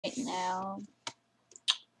now.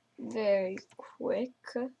 Very quick.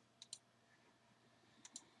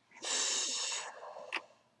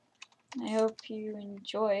 I hope you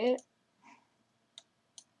enjoy it.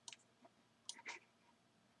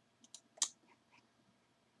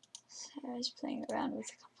 So I was playing around with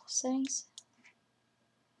a couple of settings.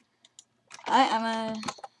 I'm gonna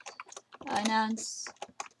announce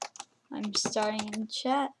I'm starting in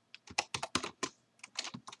chat.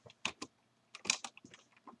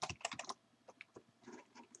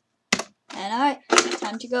 And alright,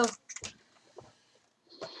 time to go.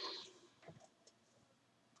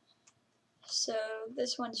 So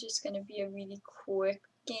this one's just gonna be a really quick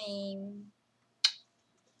game.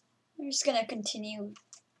 I'm just gonna continue.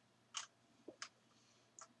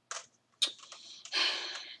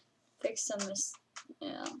 Fix some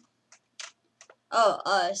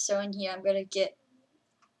so in here I'm gonna get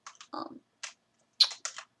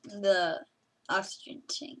the oxygen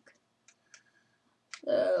tank.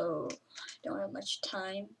 So I don't have much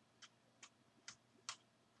time.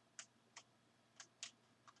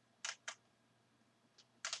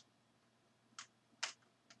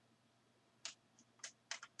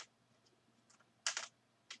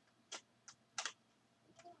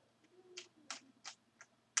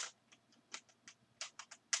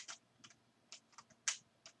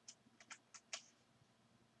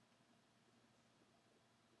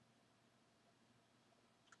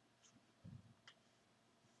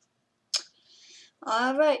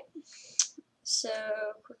 Alright, so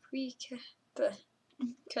quick recap,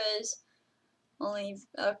 because only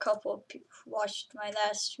a couple of people watched my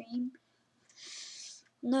last stream.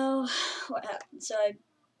 No, what happened? So I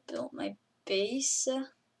built my base,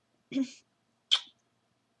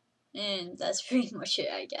 and that's pretty much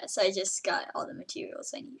it, I guess. I just got all the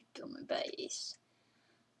materials I need to build my base.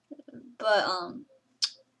 But,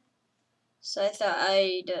 so I thought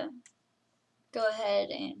I'd go ahead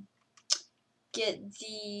and get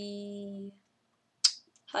the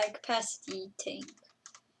high capacity tank,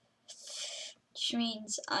 which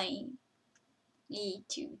means I need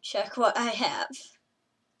to check what I have.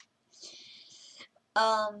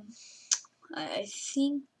 I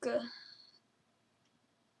think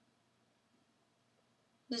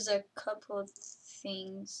there's a couple of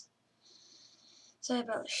things. Sorry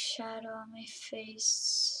about the shadow on my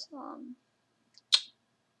face.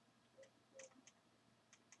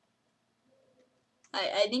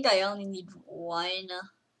 I think I only need one.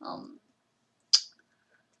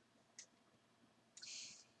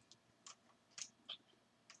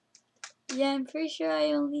 Yeah, I'm pretty sure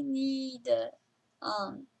I only need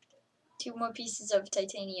 2 more pieces of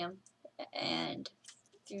titanium and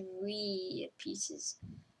 3 pieces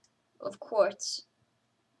of quartz.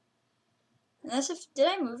 Unless did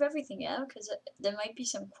I move everything out? Because there might be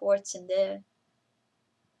some quartz in there.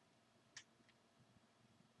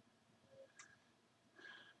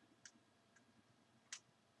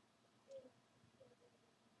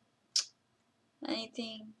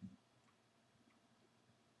 Anything?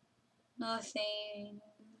 Nothing.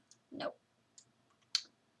 Nope.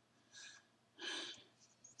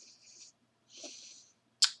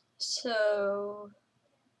 So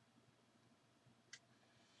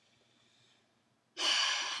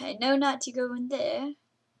I know not to go in there.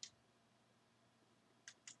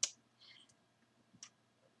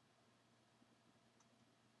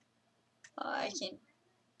 I can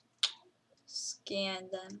scan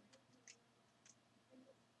them.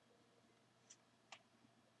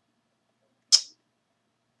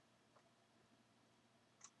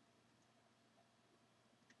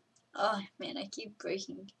 Oh man, I keep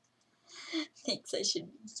breaking things I should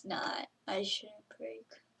not. I shouldn't break.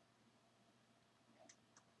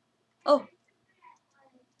 Oh,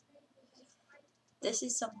 this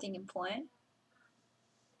is something important.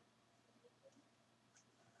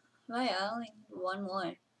 Right, I only need 1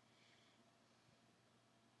 more.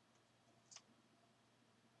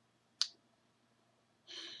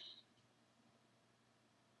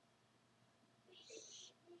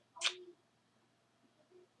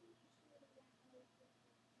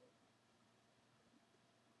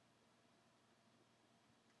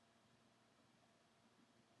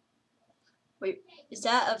 Wait, is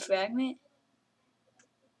that a fragment?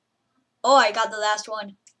 Oh, I got the last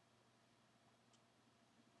one.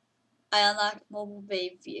 I unlocked mobile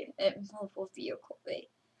vehicle bay,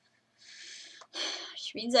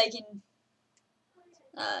 which means I can.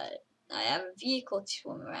 I have a vehicle to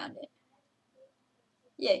swim around it.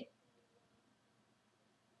 Yay!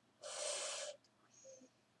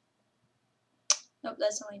 Nope,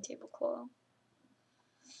 that's only table coral.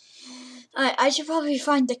 Alright, I should probably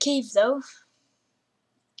find the cave though.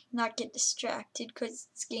 not get distracted because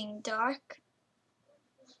it's getting dark.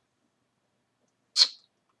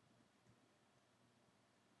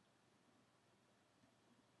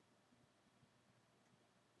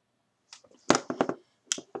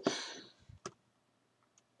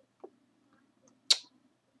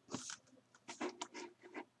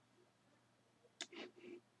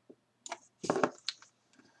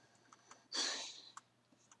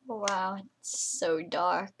 Wow, it's so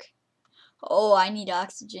dark. Oh, I need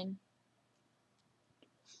oxygen.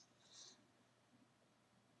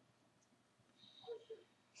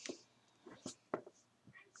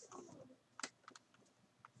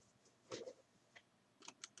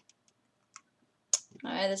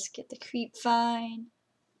 Alright, let's get the creep vine.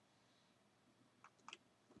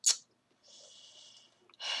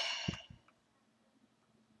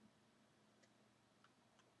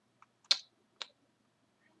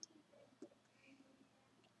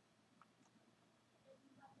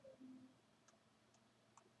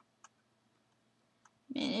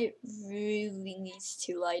 Man, it really needs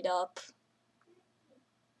to light up.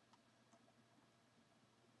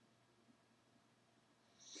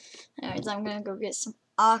 Alright, so I'm gonna go get some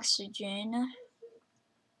oxygen.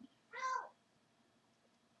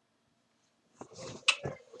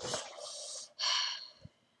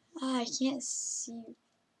 I can't see.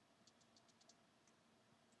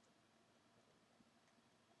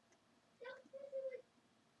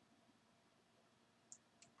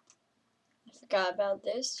 I forgot about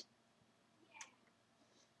this.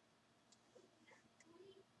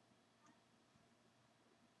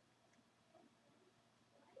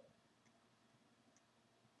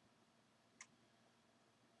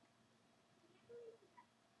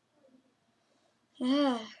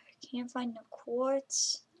 Can't find no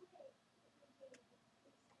quartz.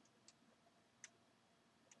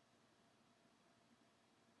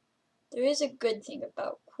 There is a good thing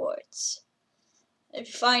about quartz. If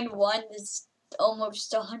you find one, it's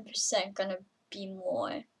almost 100% gonna be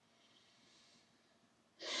more.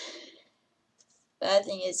 Bad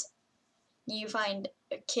thing is, you find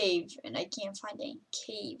a cave, and I can't find any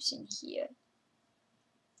caves in here.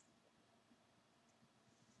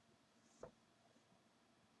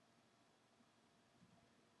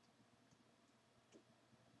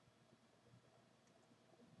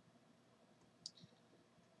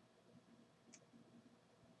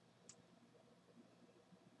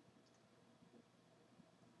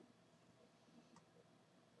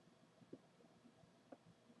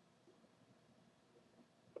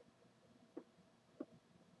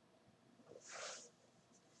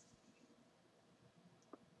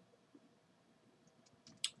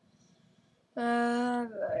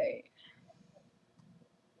 Right.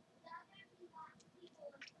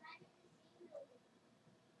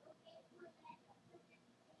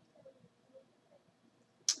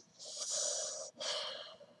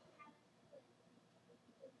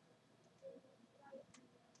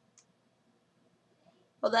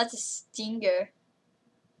 Well, that's a stinger.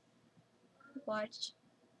 Watch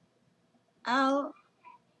out.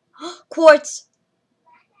 Quartz!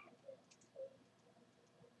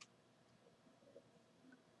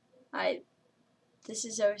 This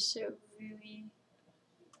is also really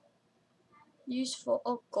useful.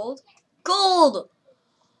 Oh, gold? Gold!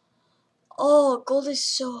 Oh, gold is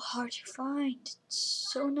so hard to find. It's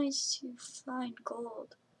so nice to find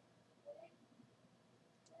gold.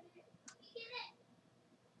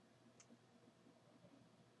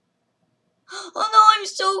 Oh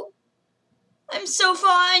no, I'm so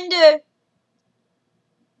far under.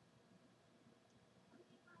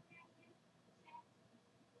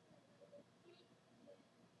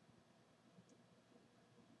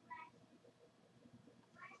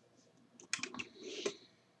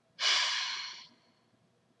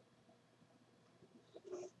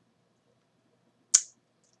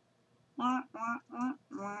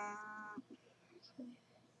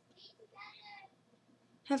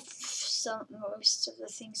 Have most of the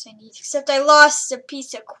things I need, except I lost a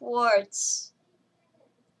piece of quartz.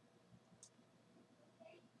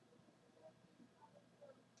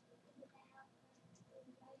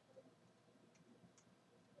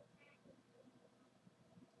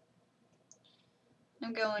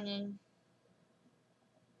 I'm going in.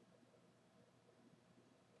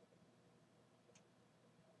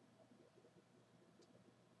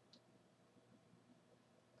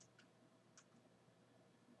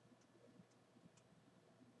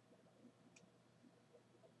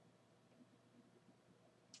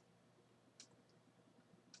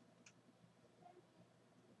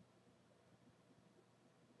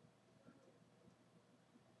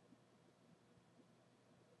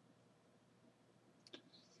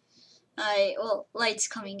 well, light's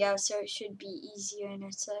coming out, so it should be easier in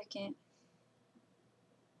a second.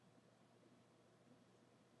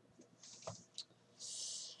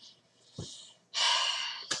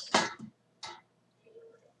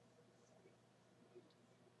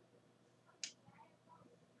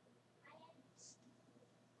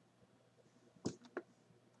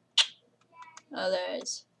 Oh, there it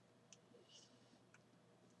is.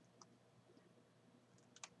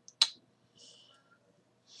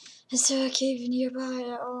 Is there a cave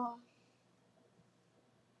nearby at all?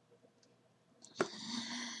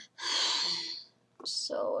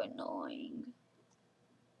 So annoying.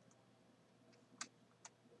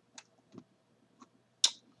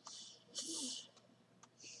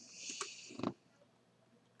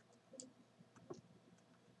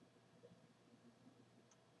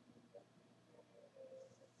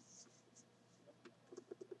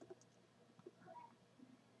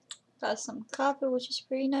 Got some copper, which is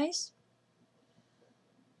pretty nice.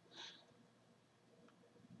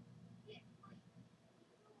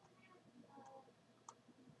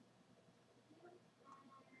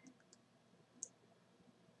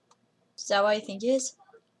 Is that what I think it is?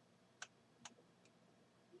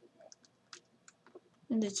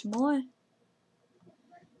 And it's more.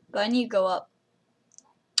 But I need to go up.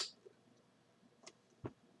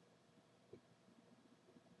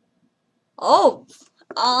 Oh!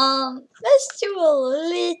 Let's do a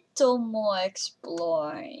little more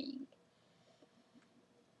exploring.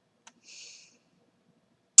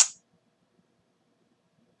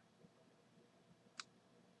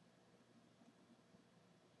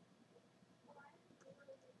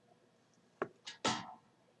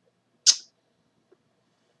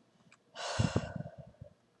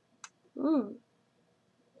 Ooh.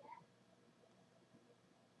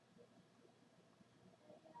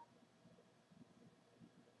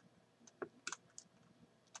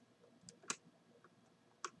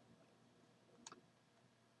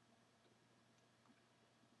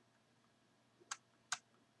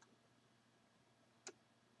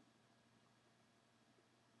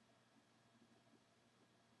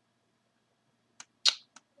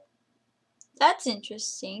 That's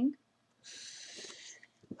interesting.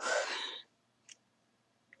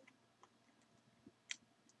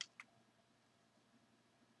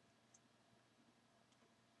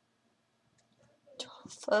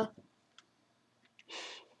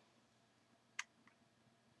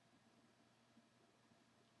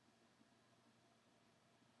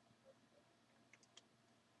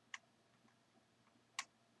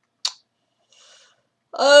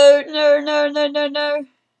 Oh, no, no, no, no, no.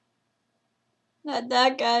 Not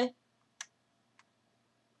that guy.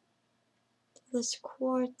 This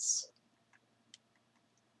quartz.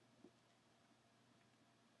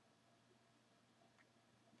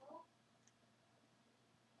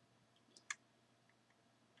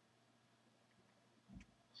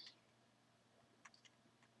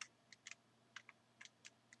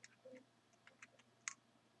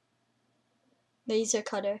 Laser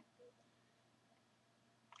cutter.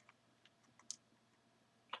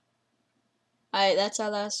 Alright, that's our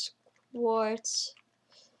last quartz.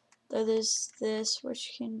 Then there's this,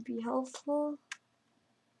 which can be helpful.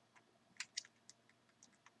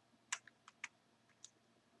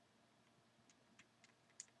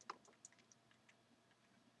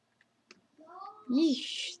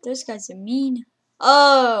 Yeesh, those guys are mean.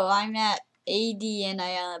 Oh, I'm at 80 and I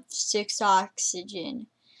have 6 oxygen.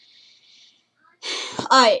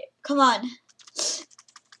 Alright, come on.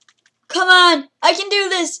 Come on! I can do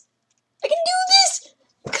this! I can do this!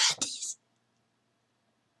 Got these!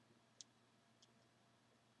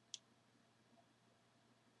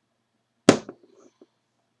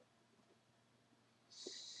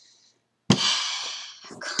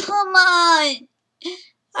 Come on!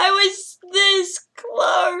 I was this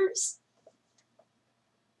close!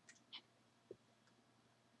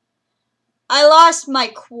 I lost my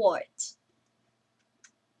quartz.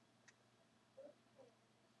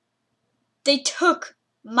 They took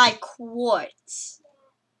my quartz.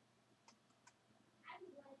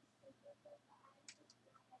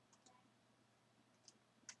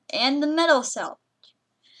 And the metal cell.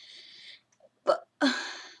 But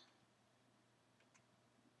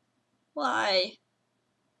why?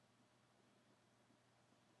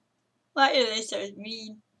 Why are they so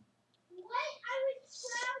mean?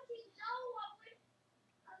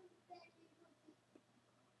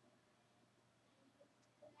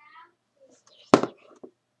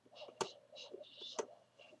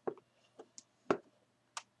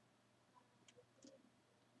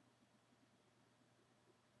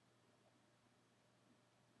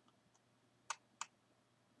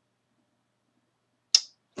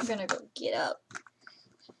 gonna go get up.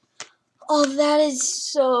 Oh, that is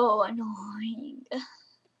so annoying.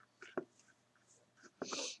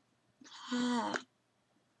 Ah.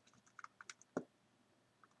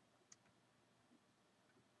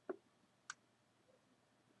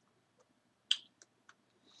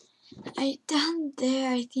 Down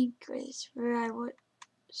there, I think was where I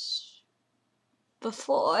was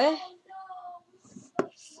before.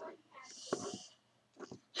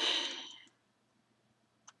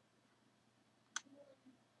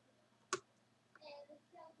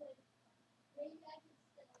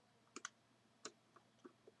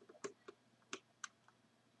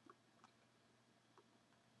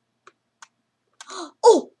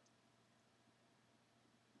 Oh!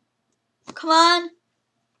 Come on!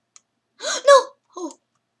 No! Oh!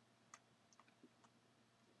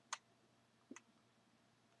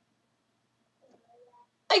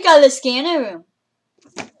 I got the scanner room.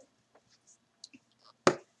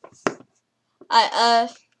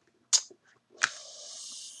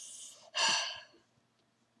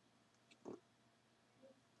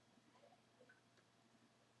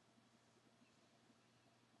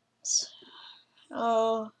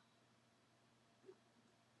 Oh.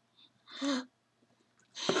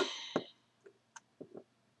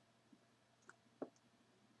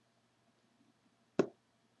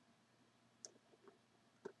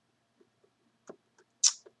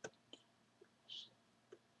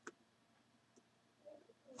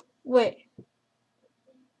 Wait.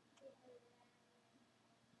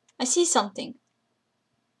 I see something.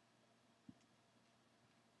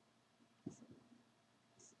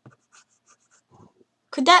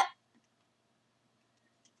 Could that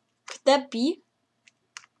be?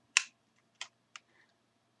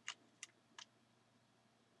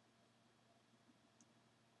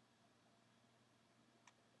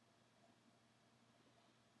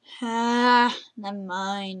 Ah, never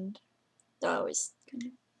mind. Thought I was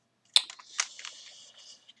gonna.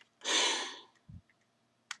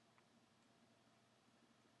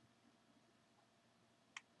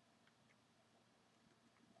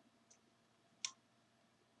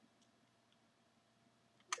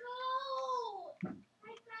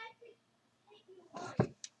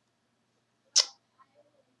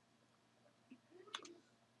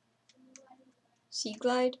 Sea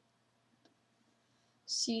glide.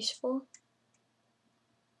 Useful.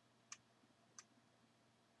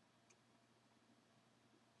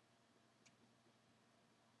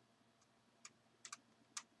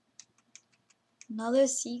 Another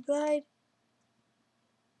sea glide.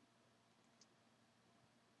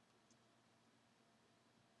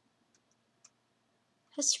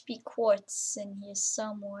 Has to be quartz in here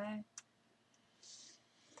somewhere.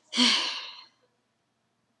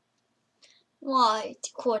 Why do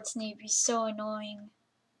quartz need to be so annoying?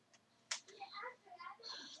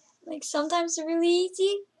 Like sometimes they're really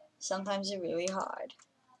easy, sometimes they're really hard.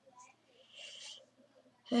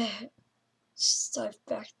 Just dive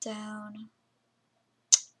back down.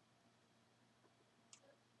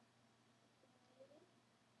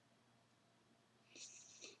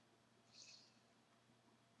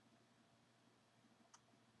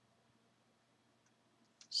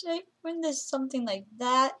 So when there's something like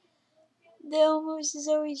that, there almost is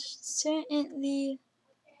always certainly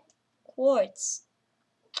quartz.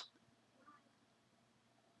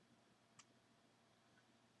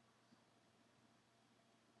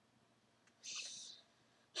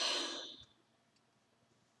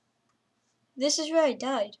 This is where I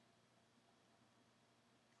died.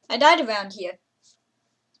 I died around here.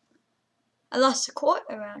 I lost a quartz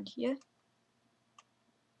around here.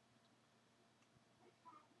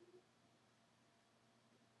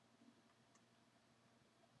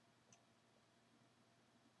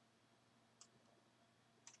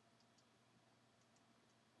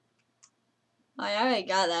 I already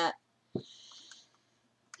got that.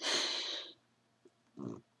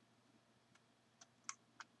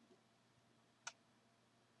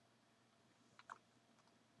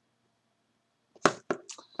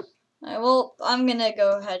 Alright, well, I'm gonna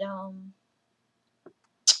go head home.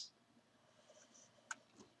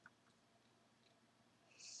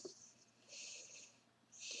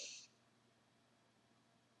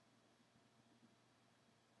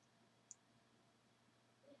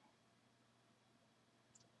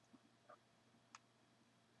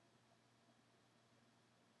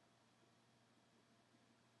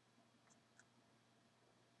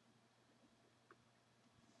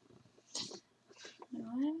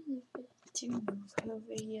 To move over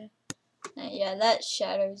here. Yeah, that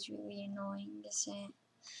shadow is really annoying, isn't it?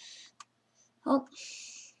 Oh,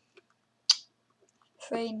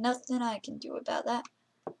 afraid nothing I can do about that.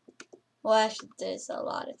 Well, actually, there's a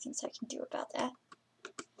lot of things I can do about that.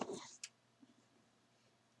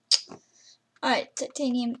 Alright,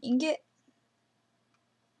 titanium ingot.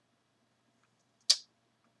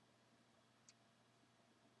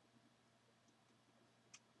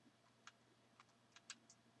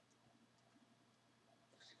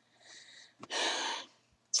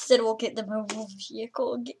 Instead, we'll get the mobile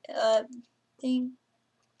vehicle thing.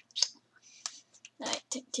 Alright,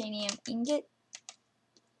 titanium ingot.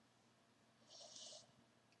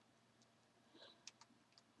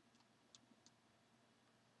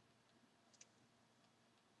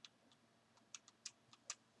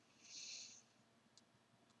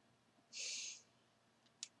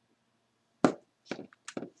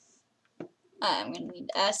 I'm gonna need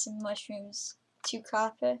acid mushrooms, 2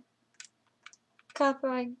 copper. Copper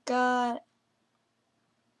I got.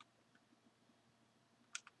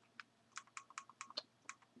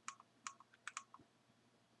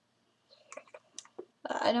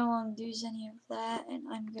 I don't want to lose any of that, and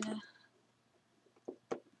I'm gonna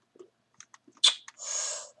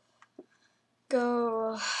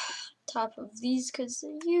go top of these because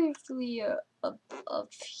they're usually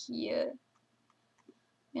up here,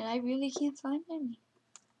 and I really can't find any.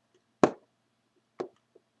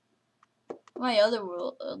 My other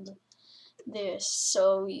world, they're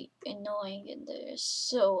so annoying and they're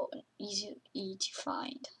so easy to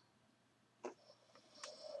find.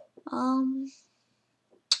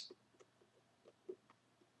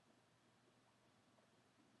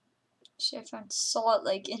 Should I find salt?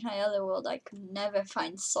 Like in my other world, I could never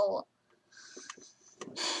find salt.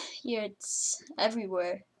 Here it's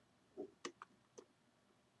everywhere.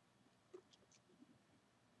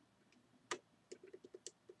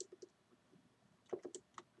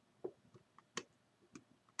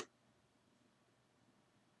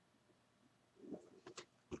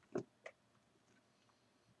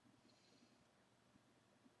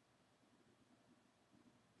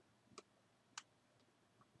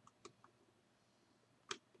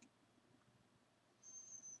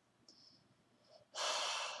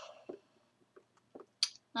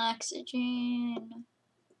 Oxygen.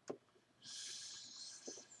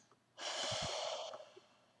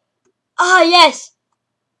 Ah, yes!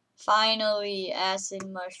 Finally, acid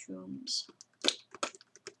mushrooms.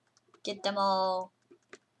 Get them all.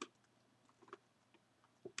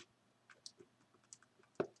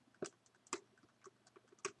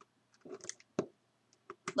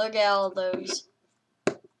 Look at all those.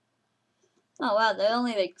 Oh wow, they're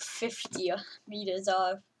only like 50 meters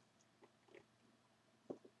off.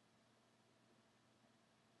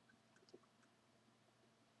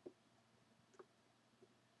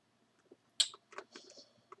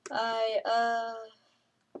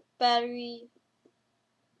 Battery.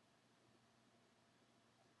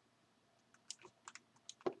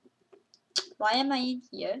 Why am I in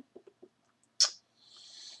here?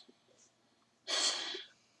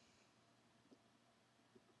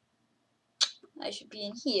 I should be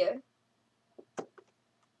in here.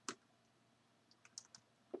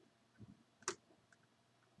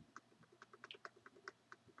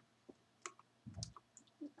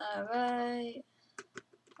 Alright.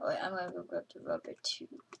 Oh, wait, I'm gonna go grab the rubber too.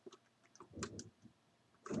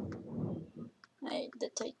 Alright, the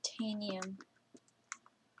titanium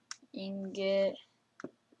ingot.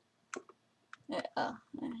 I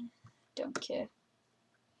don't care.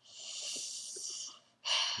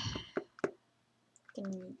 Gonna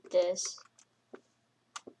need this.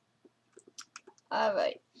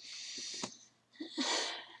 Alright.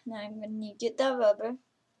 Now I'm gonna need to get that rubber.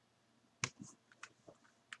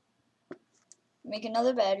 Make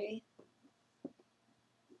another battery.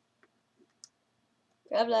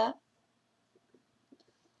 Grab that.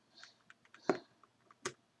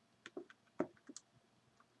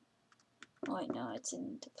 Oh wait, no, it's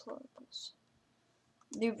in deplorables.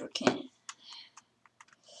 Lubricant.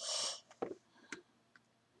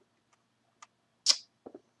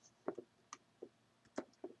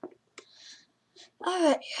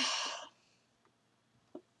 Alright.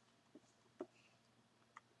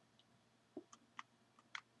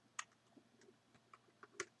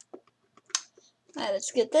 Alright,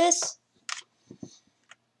 let's get this.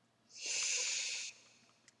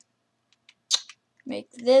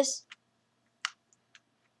 Make this.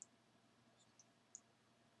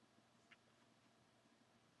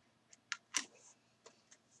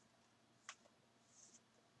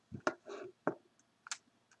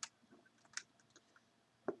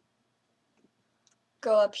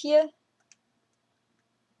 Go up here.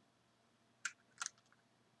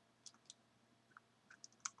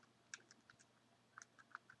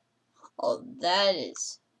 Oh, that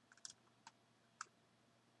is.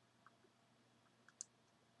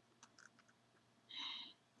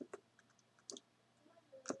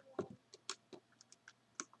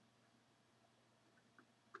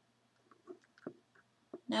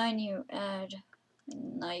 Now I need to add a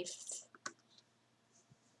knife.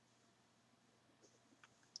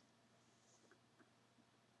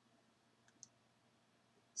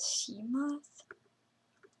 Sea moth?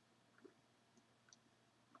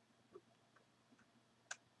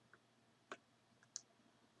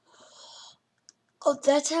 Oh,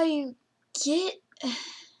 that's how you get.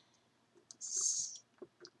 So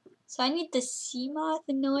I need the sea moth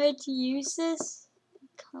in order to use this?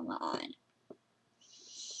 Come on.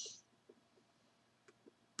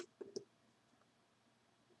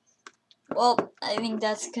 Well, I think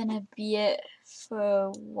that's gonna be it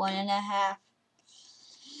for 1.5.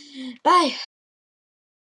 Bye!